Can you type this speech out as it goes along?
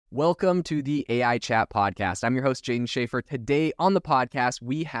Welcome to the AI Chat Podcast. I'm your host, Jaden Schaefer. Today on the podcast,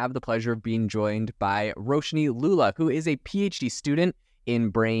 we have the pleasure of being joined by Roshni Lulla, who is a PhD student in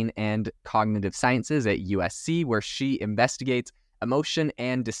brain and cognitive sciences at USC, where she investigates emotion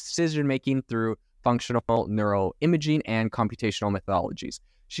and decision-making through functional neuroimaging and computational methodologies.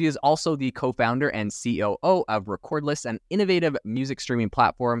 She is also the co-founder and COO of Recordless, an innovative music streaming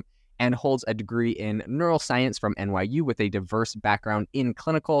platform, and holds a degree in neuroscience from NYU with a diverse background in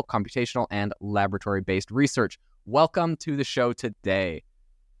clinical, computational, and laboratory-based research. Welcome to the show today.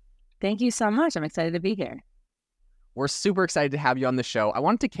 Thank you so much. I'm excited to be here. We're super excited to have you on the show. I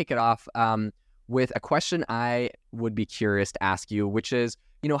wanted to kick it off with a question I would be curious to ask you, which is,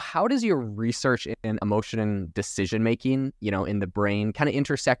 how does your research in emotion and decision-making, in the brain kind of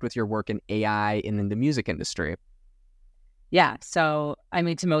intersect with your work in AI and in the music industry? Yeah. So,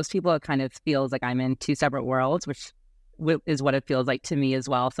 to most people, it kind of feels like I'm in two separate worlds, which is what it feels like to me as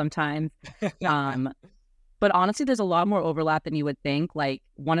well sometimes. But honestly, there's a lot more overlap than you would think. Like,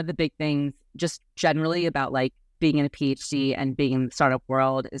 one of the big things just generally about like being in a PhD and being in the startup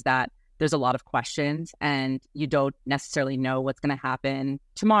world is that there's a lot of questions and you don't necessarily know what's going to happen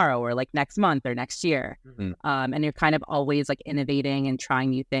tomorrow or like next month or next year. Mm-hmm. And you're kind of always like innovating and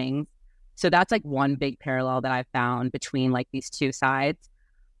trying new things. So that's like one big parallel that I found between like these two sides.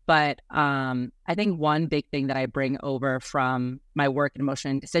 But I think one big thing that I bring over from my work in emotion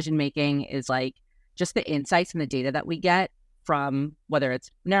and decision making is like just the insights and the data that we get from whether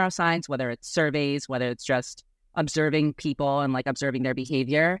it's neuroscience, whether it's surveys, whether it's just observing people and like observing their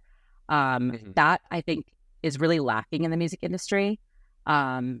behavior. That I think is really lacking in the music industry.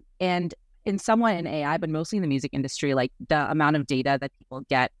 And in somewhat in AI, but mostly in the music industry, like the amount of data that people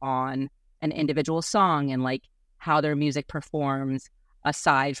get on an individual song and like how their music performs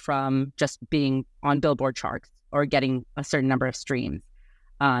aside from just being on Billboard charts or getting a certain number of streams.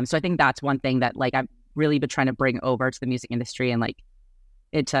 So I think that's one thing that like I've really been trying to bring over to the music industry and like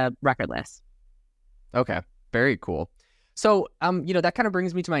into Recordless. Okay, very cool. So, that kind of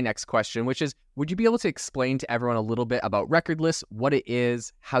brings me to my next question, which is, would you be able to explain to everyone a little bit about Recordless, what it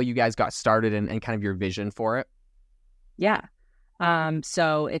is, how you guys got started and kind of your vision for it? Yeah.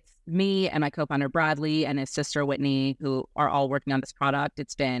 So it's me and my co-founder Bradley and his sister Whitney, who are all working on this product.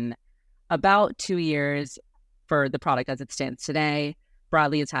 It's been about 2 years for the product as it stands today.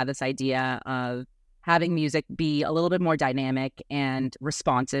 Bradley has had this idea of having music be a little bit more dynamic and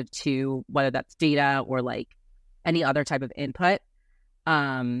responsive to whether that's data or like any other type of input.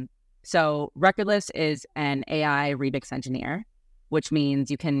 So Recordless is an AI remix engineer, which means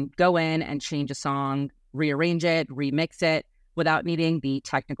you can go in and change a song, rearrange it, remix it, without needing the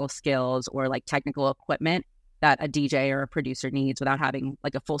technical skills or like technical equipment that a DJ or a producer needs, without having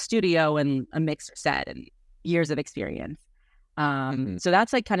like a full studio and a mixer set and years of experience. So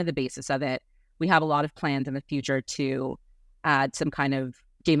that's like kind of the basis of it. We have a lot of plans in the future to add some kind of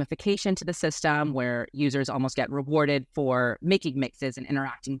gamification to the system where users almost get rewarded for making mixes and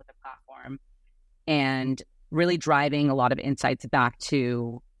interacting with the platform, and really driving a lot of insights back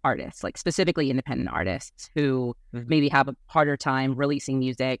to artists, like specifically independent artists who maybe have a harder time releasing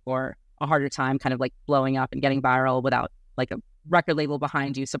music or a harder time kind of like blowing up and getting viral without like a record label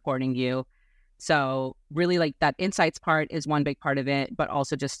behind you supporting you. So really like that insights part is one big part of it, but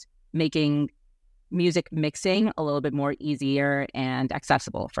also just making music mixing a little bit more easier and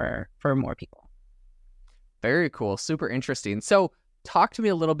accessible for more people. Very cool. Super interesting. So talk to me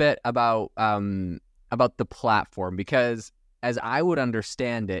a little bit about the platform, because as I would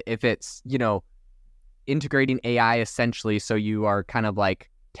understand it, if it's, integrating AI essentially, so you are kind of like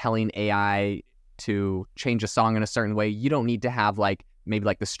telling AI to change a song in a certain way, you don't need to have like maybe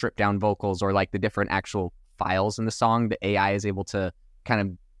like the stripped down vocals or like the different actual files in the song. The AI is able to kind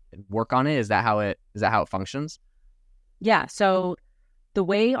of work on it. Is that how it functions? Yeah. So the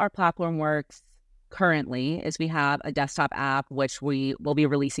way our platform works currently is we have a desktop app, which we will be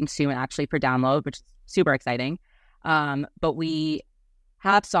releasing soon actually for download, which is super exciting. But we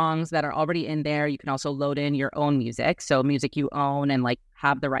have songs that are already in there. You can also load in your own music. So music you own and like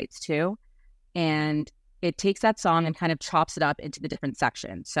have the rights to. And it takes that song and kind of chops it up into the different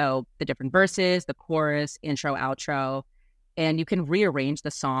sections. So the different verses, the chorus, intro, outro, and you can rearrange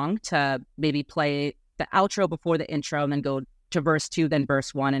the song to maybe play the outro before the intro and then go to verse 2, then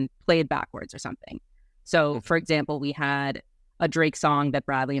verse 1 and play it backwards or something. So for example, we had a Drake song that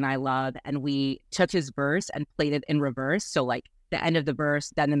Bradley and I love, and we took his verse and played it in reverse. So like the end of the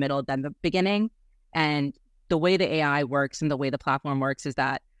verse, then the middle, then the beginning. And the way the AI works and the way the platform works is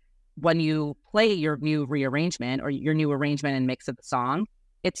that when you play your new rearrangement or your new arrangement and mix of the song,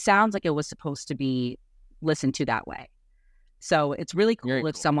 it sounds like it was supposed to be listened to that way. So it's really Very cool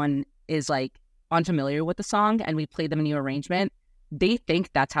if cool. someone is like unfamiliar with the song and we play them a new arrangement. They think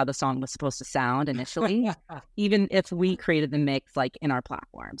that's how the song was supposed to sound initially, even if we created the mix like in our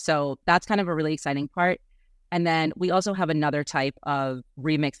platform. So that's kind of a really exciting part. And then we also have another type of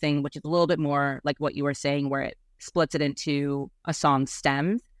remixing, which is a little bit more like what you were saying, where it splits it into a song's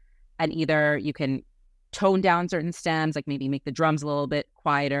stems. And either you can tone down certain stems, like maybe make the drums a little bit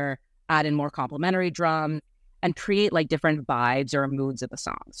quieter, add in more complementary drums, and create like different vibes or moods of the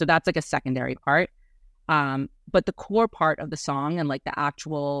song. So that's like a secondary part. But the core part of the song and like the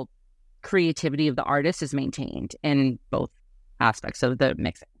actual creativity of the artist is maintained in both aspects of the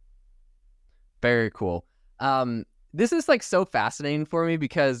mixing. Very cool. This is like so fascinating for me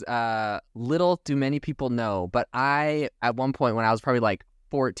because little do many people know, but I, at one point when I was probably like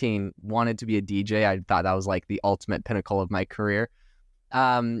 14, wanted to be a DJ. I thought that was like the ultimate pinnacle of my career.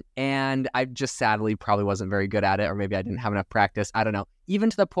 And I just sadly probably wasn't very good at it, or maybe I didn't have enough practice. I don't know. Even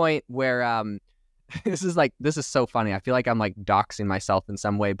to the point where this is so funny. I feel like I'm like doxing myself in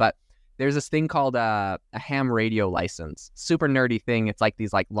some way, but there's this thing called a ham radio license. Super nerdy thing. It's like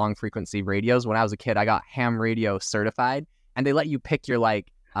these like long frequency radios. When I was a kid, I got ham radio certified, and they let you pick your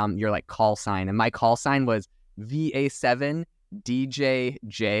call sign. And my call sign was VA7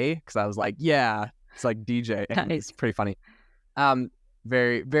 DJJ, because I was like, yeah, it's like DJ. Nice. It's pretty funny.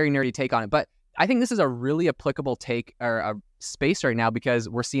 Very, very nerdy take on it. But I think this is a really applicable take or a space right now because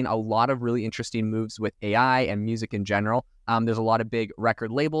we're seeing a lot of really interesting moves with AI and music in general. There's a lot of big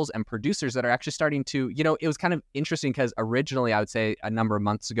record labels and producers that are actually starting to, it was kind of interesting because originally I would say a number of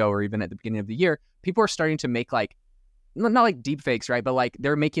months ago or even at the beginning of the year, people are starting to make like, not like deep fakes, right? But like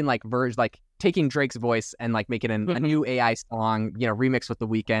they're making like taking Drake's voice and like making a new AI song, remixed with The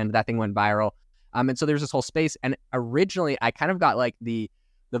Weeknd. That thing went viral. And so there's this whole space. And originally I kind of got like the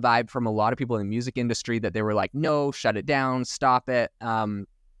vibe from a lot of people in the music industry that they were like, no, shut it down, stop it.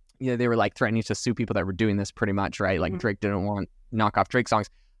 They were like threatening to sue people that were doing this pretty much, right? Like Drake didn't want knock off Drake songs.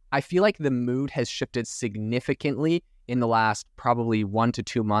 I feel like the mood has shifted significantly in the last probably 1 to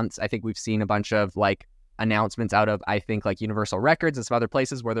 2 months. I think we've seen a bunch of like announcements out of, I think, like Universal Records and some other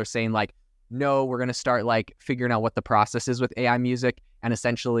places where they're saying like, no, we're going to start like figuring out what the process is with AI music. And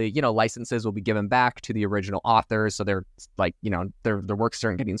essentially, licenses will be given back to the original authors. So they're like, their works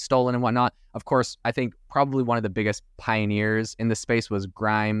aren't getting stolen and whatnot. Of course, I think probably one of the biggest pioneers in this space was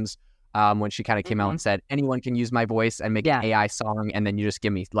Grimes, when she kind of came out and said, anyone can use my voice and make an AI song. And then you just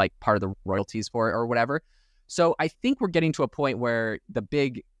give me like part of the royalties for it or whatever. So I think we're getting to a point where the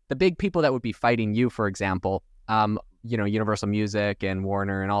big people that would be fighting you, for example, Universal Music and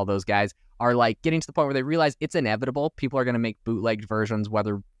Warner and all those guys are like getting to the point where they realize it's inevitable. People are going to make bootlegged versions,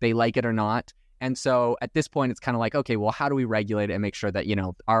 whether they like it or not. And so at this point, it's kind of like, okay, well, how do we regulate it and make sure that,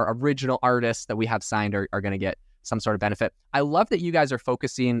 our original artists that we have signed are going to get some sort of benefit? I love that you guys are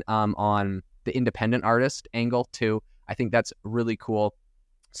focusing on the independent artist angle too. I think that's really cool.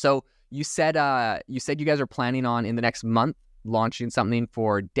 So you said you guys are planning on in the next month launching something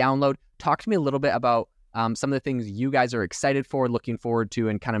for download. Talk to me a little bit about some of the things you guys are excited for, looking forward to,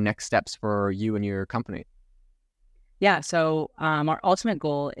 and kind of next steps for you and your company. Yeah, so our ultimate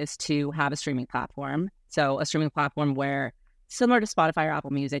goal is to have a streaming platform. So a streaming platform where, similar to Spotify or Apple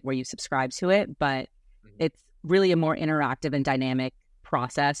Music, where you subscribe to it, but it's really a more interactive and dynamic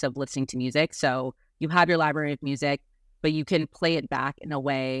process of listening to music. So you have your library of music, but you can play it back in a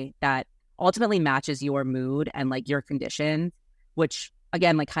way that ultimately matches your mood and like your conditions, which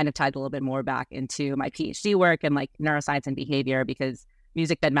again, like kind of tied a little bit more back into my PhD work and like neuroscience and behavior, because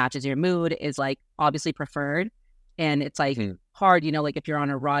music that matches your mood is like obviously preferred. And it's like hard, like if you're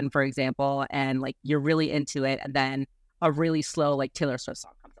on a run, for example, and like you're really into it, and then a really slow like Taylor Swift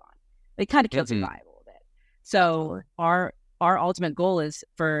song comes on, it kind of kills your vibe a little bit. So our ultimate goal is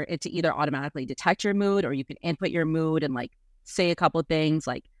for it to either automatically detect your mood, or you can input your mood and like say a couple of things,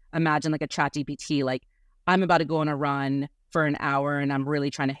 like imagine like a ChatGPT, like I'm about to go on a run for an hour and I'm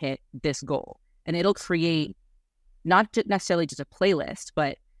really trying to hit this goal. And it'll create not necessarily just a playlist,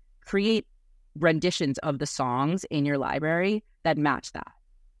 but create renditions of the songs in your library that match that.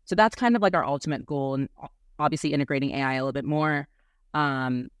 So that's kind of like our ultimate goal, and obviously integrating AI a little bit more.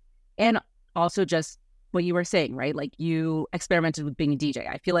 And also just what you were saying, right? Like you experimented with being a DJ.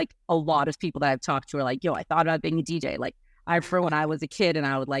 I feel like a lot of people that I've talked to are like, yo, I thought about being a DJ. Like I remember when I was a kid and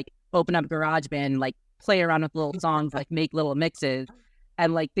I would like open up GarageBand, like play around with little songs, like make little mixes,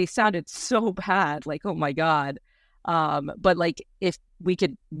 and like they sounded so bad, like, oh my God. But like if we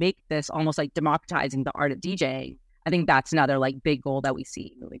could make this almost like democratizing the art of DJing, I think that's another like big goal that we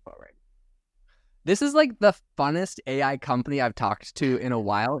see moving forward. This is like the funnest AI company I've talked to in a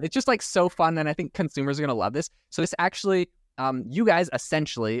while. It's just like so fun, and I think consumers are going to love this. So this actually you guys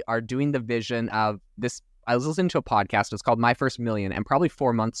essentially are doing the vision of this. I was listening to a podcast. It's called My First Million. And probably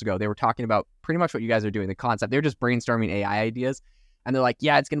 4 months ago, they were talking about pretty much what you guys are doing, the concept. They're just brainstorming AI ideas. And they're like,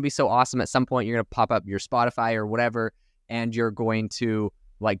 yeah, it's going to be so awesome. At some point, you're going to pop up your Spotify or whatever, and you're going to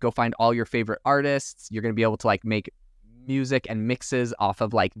like go find all your favorite artists. You're going to be able to like make music and mixes off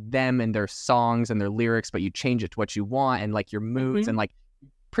of like them and their songs and their lyrics, but you change it to what you want and like your moods and like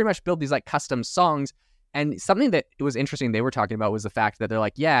pretty much build these like custom songs. And something that it was interesting they were talking about was the fact that they're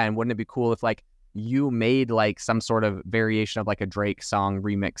like, yeah, and wouldn't it be cool if like you made like some sort of variation of like a Drake song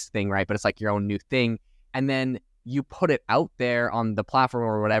remix thing, right? But it's like your own new thing. And then you put it out there on the platform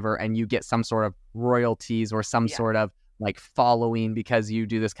or whatever, and you get some sort of royalties or some sort of like following because you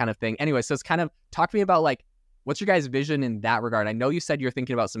do this kind of thing. Anyway, so it's kind of talk to me about like, what's your guys' vision in that regard? I know you said you're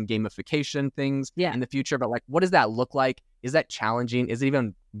thinking about some gamification things in the future, but like, what does that look like? Is that challenging? Is it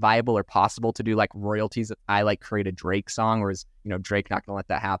even viable or possible to do like royalties if I like create a Drake song, or is, Drake not going to let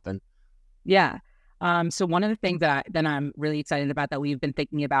that happen? Yeah. So one of the things that I'm really excited about that we've been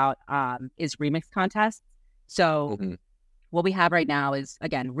thinking about is remix contests. So what we have right now is,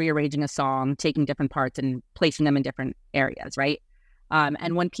 again, rearranging a song, taking different parts and placing them in different areas, right?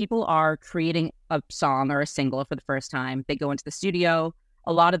 And when people are creating a song or a single for the first time, they go into the studio.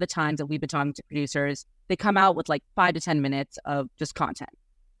 A lot of the times that we've been talking to producers, they come out with like 5 to 10 minutes of just content.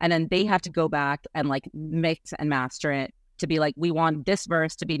 And then they have to go back and like mix and master it to be like, we want this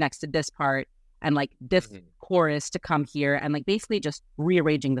verse to be next to this part and like this chorus to come here, and like basically just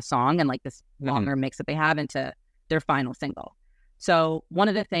rearranging the song and like this longer mix that they have into their final single. So one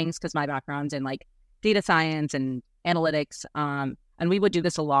of the things, because my background's in like data science and analytics, and we would do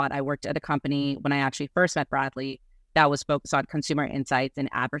this a lot. I worked at a company when I actually first met Bradley that was focused on consumer insights and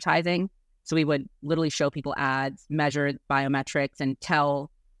advertising. So we would literally show people ads, measure biometrics, and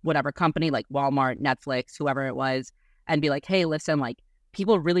tell whatever company like Walmart, Netflix, whoever it was, and be like, hey, listen, like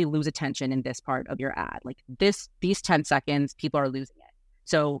people really lose attention in this part of your ad. Like these 10 seconds, people are losing it.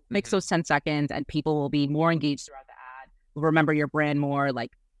 So mix those 10 seconds and people will be more engaged throughout the ad. Will remember your brand more,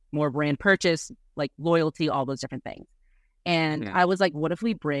 like more brand purchase, like loyalty, all those different things. And I was like, what if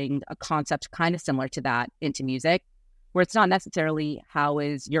we bring a concept kind of similar to that into music, where it's not necessarily how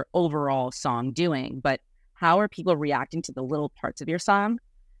is your overall song doing, but how are people reacting to the little parts of your song?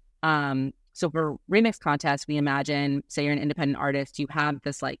 So for remix contests, we imagine, say you're an independent artist, you have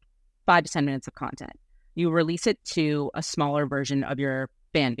this like 5 to 10 minutes of content. You release it to a smaller version of your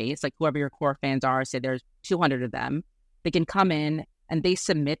fan base, like whoever your core fans are, say there's 200 of them. They can come in and they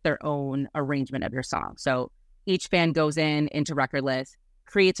submit their own arrangement of your song. So each fan goes into Recordless,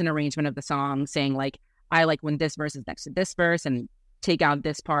 creates an arrangement of the song saying like, I like when this verse is next to this verse and take out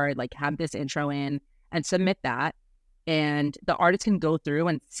this part, like have this intro in, and submit that. And the artist can go through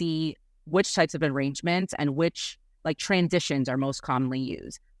and see which types of arrangements and which like transitions are most commonly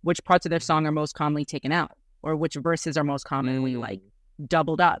used, which parts of their song are most commonly taken out, or which verses are most commonly like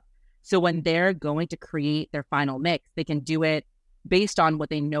doubled up. So when they're going to create their final mix, they can do it based on what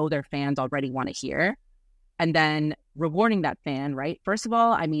they know their fans already want to hear. And then rewarding that fan, right? First of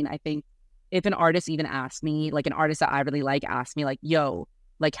all, I mean, I think if an artist even asks me, like an artist that I really like asks me like, yo,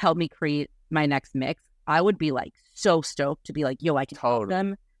 like help me create my next mix, I would be like so stoked to be like, yo, I can help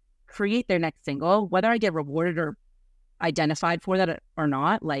them create their next single, whether I get rewarded or identified for that or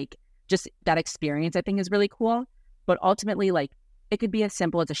not. Like just that experience I think is really cool. But ultimately, like it could be as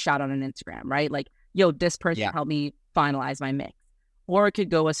simple as a shout out on Instagram, right? Like, yo, this person helped me finalize my mix. Or it could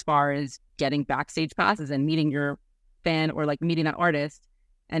go as far as getting backstage passes and meeting your fan or like meeting that artist.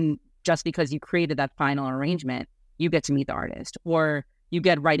 And just because you created that final arrangement, you get to meet the artist, or you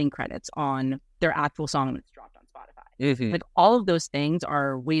get writing credits on their actual song when it's dropped on Spotify. Like all of those things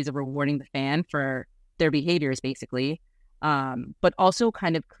are ways of rewarding the fan for their behaviors, basically. But also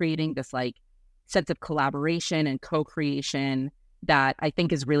kind of creating this like sense of collaboration and co-creation that I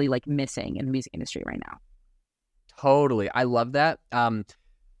think is really like missing in the music industry right now. Totally. I love that.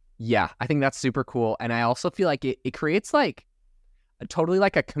 Yeah, I think that's super cool. And I also feel like it creates like totally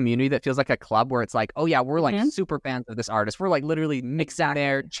like a community that feels like a club where it's like, oh yeah, we're like super fans of this artist. We're like literally mixing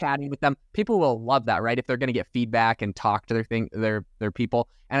there, chatting with them. People will love that, right? If they're going to get feedback and talk to their people.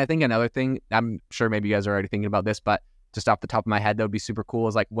 And I think another thing, I'm sure maybe you guys are already thinking about this, but just off the top of my head, that would be super cool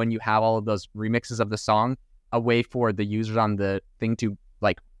is like when you have all of those remixes of the song, a way for the users on the thing to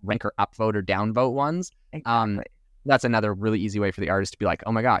like rank or upvote or downvote ones. Exactly. That's another really easy way for the artist to be like,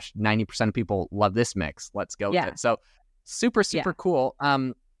 oh my gosh, 90% of people love this mix. Let's go with it. So super cool.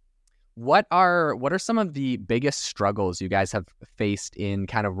 What are some of the biggest struggles you guys have faced in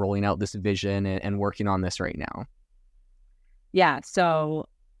kind of rolling out this vision and working on this right now? Yeah. So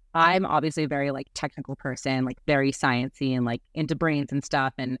I'm obviously a very like technical person, like very sciencey and like into brains and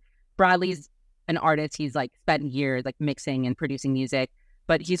stuff. And Bradley's an artist. He's like spent years like mixing and producing music,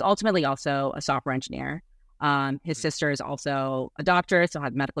 but he's ultimately also a software engineer. His sister is also a doctor, so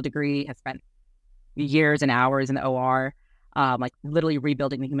had a medical degree, has spent years and hours in the OR, like literally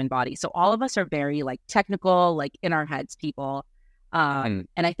rebuilding the human body. So all of us are very like technical, like in our heads people. And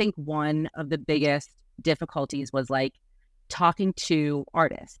I think one of the biggest difficulties was like talking to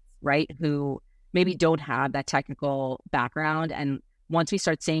artists, right, who maybe don't have that technical background. And once we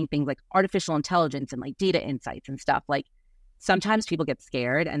start saying things like artificial intelligence and like data insights and stuff, like sometimes people get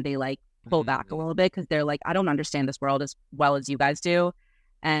scared and they like pull back a little bit because they're like, I don't understand this world as well as you guys do.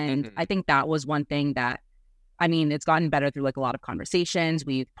 And I think that was one thing that, I mean, it's gotten better through like a lot of conversations.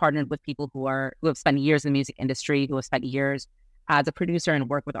 We've partnered with people who have spent years in the music industry, who have spent years as a producer and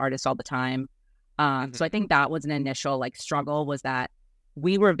work with artists all the time. So I think that was an initial like struggle, was that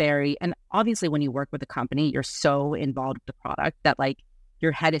we were and obviously when you work with a company, you're so involved with the product that like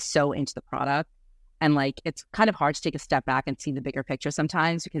your head is so into the product. And like, it's kind of hard to take a step back and see the bigger picture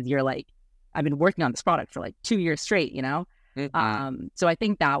sometimes, because you're like, I've been working on this product for like 2 years straight, you know? So I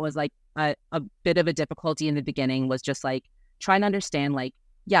think that was like a bit of a difficulty in the beginning, was just like trying to understand like,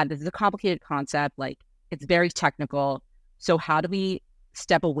 yeah, this is a complicated concept. Like it's very technical. So how do we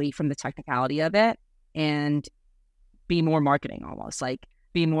step away from the technicality of it and be more marketing, almost like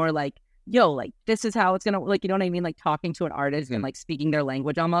be more like, yo, like this is how it's going to, like, you know what I mean? Like talking to an artist and like speaking their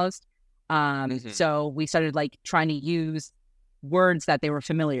language almost. So we started like trying to use words that they were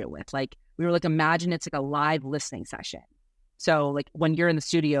familiar with. Like we were like, imagine it's like a live listening session. So like when you're in the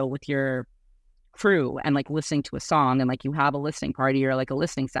studio with your crew and like listening to a song and like you have a listening party or like a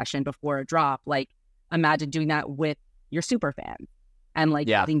listening session before a drop, like imagine doing that with your super fan and like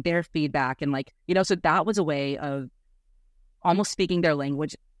getting their feedback. And like, you know, so that was a way of almost speaking their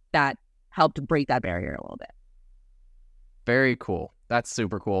language that helped break that barrier a little bit. Very cool. That's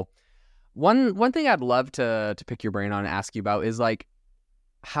super cool. One thing I'd love to pick your brain on and ask you about is like,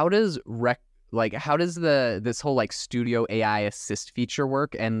 how does this whole like studio AI assist feature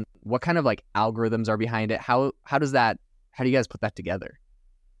work, and what kind of like algorithms are behind it? How do you guys put that together?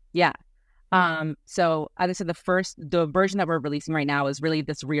 Yeah. So as I said, the version that we're releasing right now is really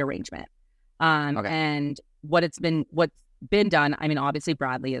this rearrangement. And what's been done, I mean, obviously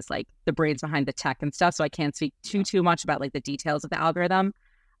Bradley is like the brains behind the tech and stuff, so I can't speak too much about like the details of the algorithm.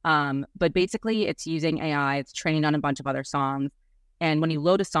 But basically it's using AI, it's trained on a bunch of other songs. And when you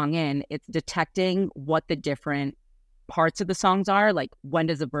load a song in, it's detecting what the different parts of the songs are. Like when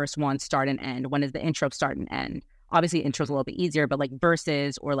does the verse one start and end? When does the intro start and end? Obviously intro's a little bit easier, but like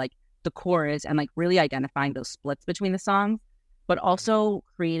verses or like the chorus, and like really identifying those splits between the songs, but also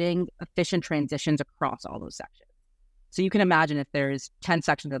creating efficient transitions across all those sections. So you can imagine if there's 10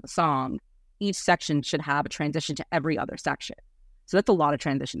 sections of the song, each section should have a transition to every other section. So that's a lot of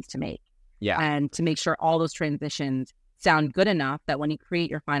transitions to make. Yeah. And to make sure all those transitions sound good enough that when you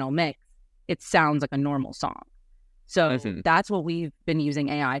create your final mix, it sounds like a normal song. So that's what we've been using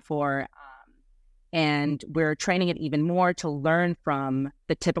AI for. And we're training it even more to learn from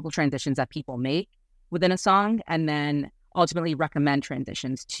the typical transitions that people make within a song, and then ultimately recommend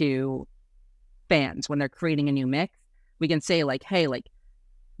transitions to fans when they're creating a new mix. We can say like, hey, like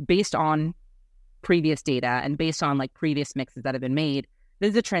based on previous data and based on like previous mixes that have been made,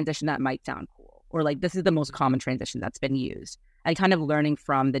 this is a transition that might sound cool, or like this is the most common transition that's been used, and kind of learning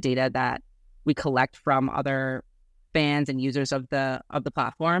from the data that we collect from other fans and users of the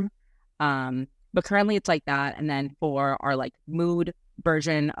platform. But currently it's like that. And then for our like mood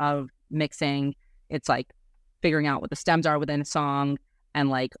version of mixing, it's like figuring out what the stems are within a song and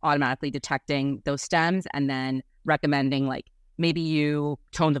like automatically detecting those stems, and then recommending like maybe you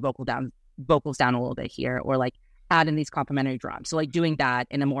tone the vocals down a little bit here, or like add in these complementary drums. So like doing that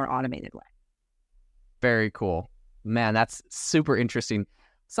in a more automated way. Very cool. Man, that's super interesting.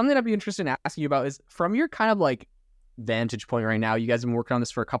 Something I'd be interested in asking you about is, from your kind of like vantage point right now, you guys have been working on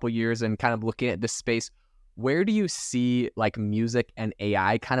this for a couple of years and kind of looking at this space, where do you see like music and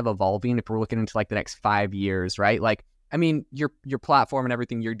AI kind of evolving if we're looking into like the next 5 years, right? Like, I mean, your platform and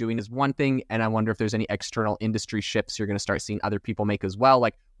everything you're doing is one thing, and I wonder if there's any external industry shifts you're going to start seeing other people make as well.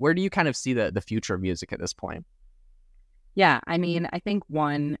 Like, where do you kind of see the future of music at this point? Yeah, I mean, I think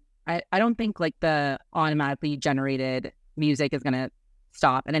I don't think like the automatically generated music is going to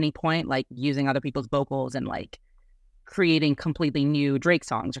stop at any point, like using other people's vocals and like creating completely new Drake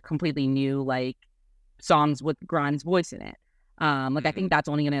songs or completely new like songs with Grimes' voice in it. Like I think that's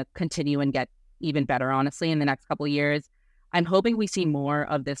only going to continue and get even better, honestly, in the next couple of years. I'm hoping we see more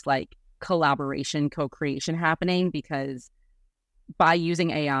of this like collaboration, co-creation happening, because by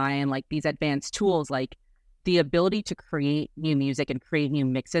using AI and like these advanced tools, like the ability to create new music and create new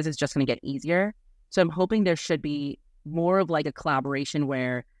mixes is just going to get easier. So I'm hoping there should be more of like a collaboration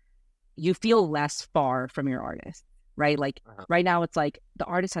where you feel less far from your artist, right? Like right now it's like the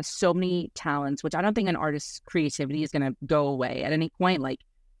artist has so many talents, which I don't think an artist's creativity is going to go away at any point. Like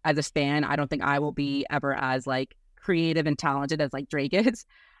as a fan, I don't think I will be ever as like creative and talented as like Drake is.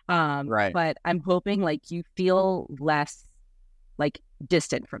 Right. But I'm hoping like you feel less like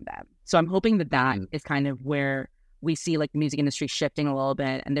distant from them. So I'm hoping that that is kind of where we see like the music industry shifting a little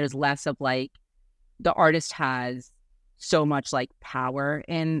bit, and there's less of like the artist has so much like power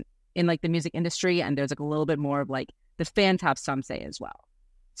in like the music industry, and there's like a little bit more of like the fans have some say as well.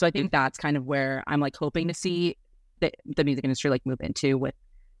 So I think that's kind of where I'm like hoping to see the music industry like move into with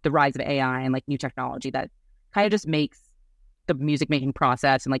the rise of AI and like new technology that kind of just makes the music making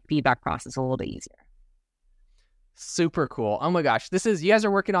process and like feedback process a little bit easier. Super cool. Oh my gosh. You guys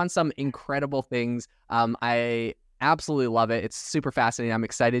are working on some incredible things. I absolutely love it. It's super fascinating. I'm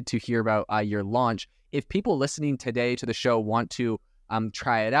excited to hear about your launch. If people listening today to the show want to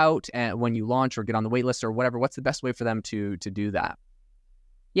try it out and when you launch or get on the wait list or whatever, what's the best way for them to do that?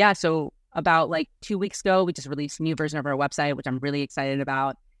 Yeah. So about like 2 weeks ago, we just released a new version of our website, which I'm really excited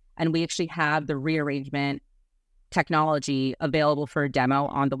about. And we actually have the rearrangement technology available for a demo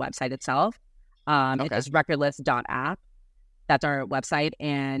on the website itself. It's recordless.app. That's our website.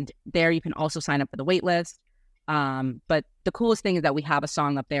 And there you can also sign up for the wait list. But the coolest thing is that we have a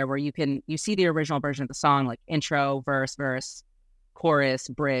song up there where you see the original version of the song, like intro, verse, chorus,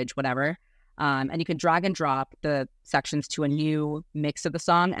 bridge, whatever. And you can drag and drop the sections to a new mix of the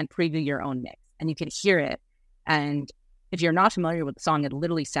song and preview your own mix. And you can hear it. And if you're not familiar with the song, it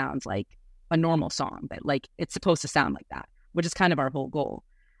literally sounds like a normal song, but like it's supposed to sound like that, which is kind of our whole goal.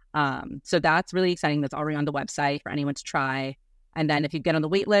 So that's really exciting. That's already on the website for anyone to try. And then if you get on the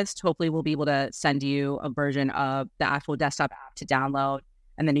wait list, hopefully we'll be able to send you a version of the actual desktop app to download.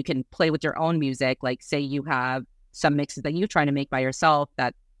 And then you can play with your own music. Like say you have some mixes that you're trying to make by yourself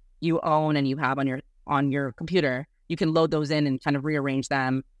that you own and you have on your computer. You can load those in and kind of rearrange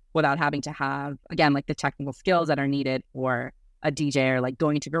them without having to have, again, like the technical skills that are needed for a DJ or like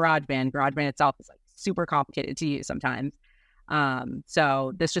going to GarageBand. GarageBand itself is like super complicated to use sometimes.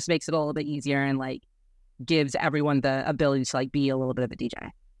 So this just makes it a little bit easier and like gives everyone the ability to like be a little bit of a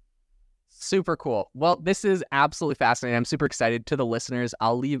DJ. Super cool. Well, this is absolutely fascinating. I'm super excited. To the listeners,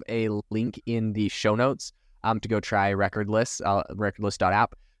 I'll leave a link in the show notes to go try Recordless,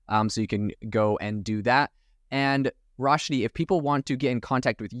 recordless.app. So you can go and do that. And Roshni, if people want to get in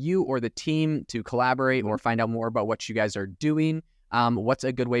contact with you or the team to collaborate or find out more about what you guys are doing, what's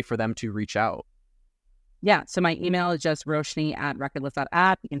a good way for them to reach out? Yeah, so my email is just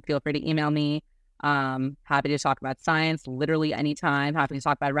roshni@recordless.app. You can feel free to email me. Happy to talk about science literally anytime. Happy to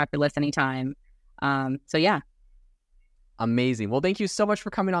talk about Recordless anytime. So yeah. Amazing. Well, thank you so much for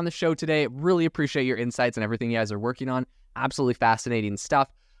coming on the show today. Really appreciate your insights and everything you guys are working on. Absolutely fascinating stuff.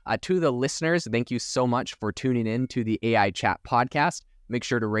 To the listeners, thank you so much for tuning in to the AI Chat podcast. Make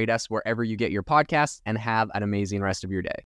sure to rate us wherever you get your podcasts and have an amazing rest of your day.